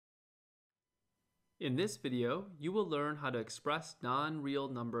In this video, you will learn how to express non-real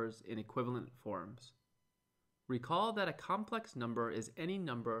numbers in equivalent forms. Recall that a complex number is any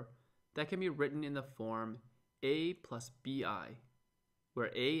number that can be written in the form a plus bi,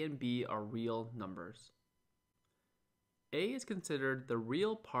 where a and b are real numbers. A is considered the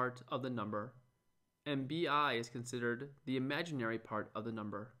real part of the number, and bi is considered the imaginary part of the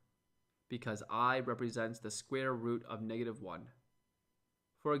number, because I represents the square root of -1.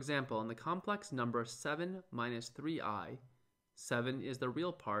 For example, in the complex number 7 minus 3i, 7 is the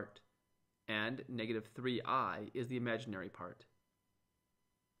real part, and -3i is the imaginary part.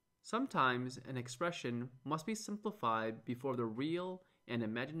 Sometimes an expression must be simplified before the real and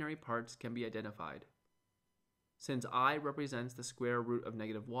imaginary parts can be identified. Since I represents the square root of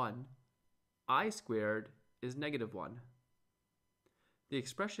 -1, I squared is -1. The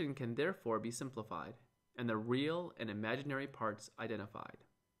expression can therefore be simplified, and the real and imaginary parts identified.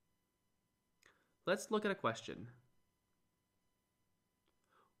 Let's look at a question.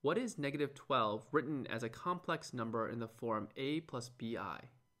 What is -12 written as a complex number in the form a plus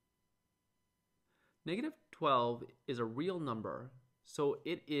bi? -12 is a real number, so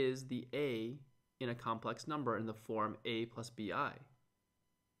it is the a in a complex number in the form a plus bi.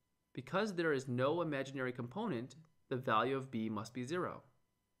 Because there is no imaginary component, the value of b must be 0.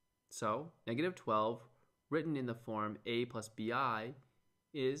 So, -12 written in the form a plus bi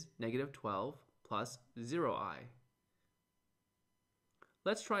is -12 plus 0i.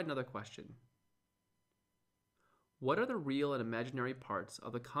 Let's try another question. What are the real and imaginary parts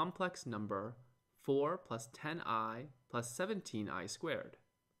of the complex number 4 plus 10i plus 17i squared?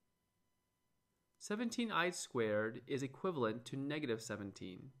 17i squared is equivalent to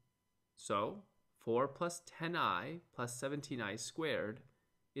 -17. So, 4 plus 10i plus 17i squared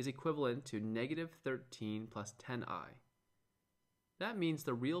is equivalent to -13 plus 10i. That means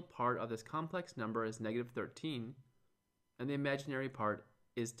the real part of this complex number is -13, and the imaginary part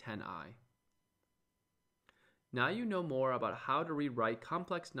is 10i. Now you know more about how to rewrite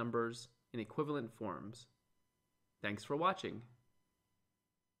complex numbers in equivalent forms. Thanks for watching.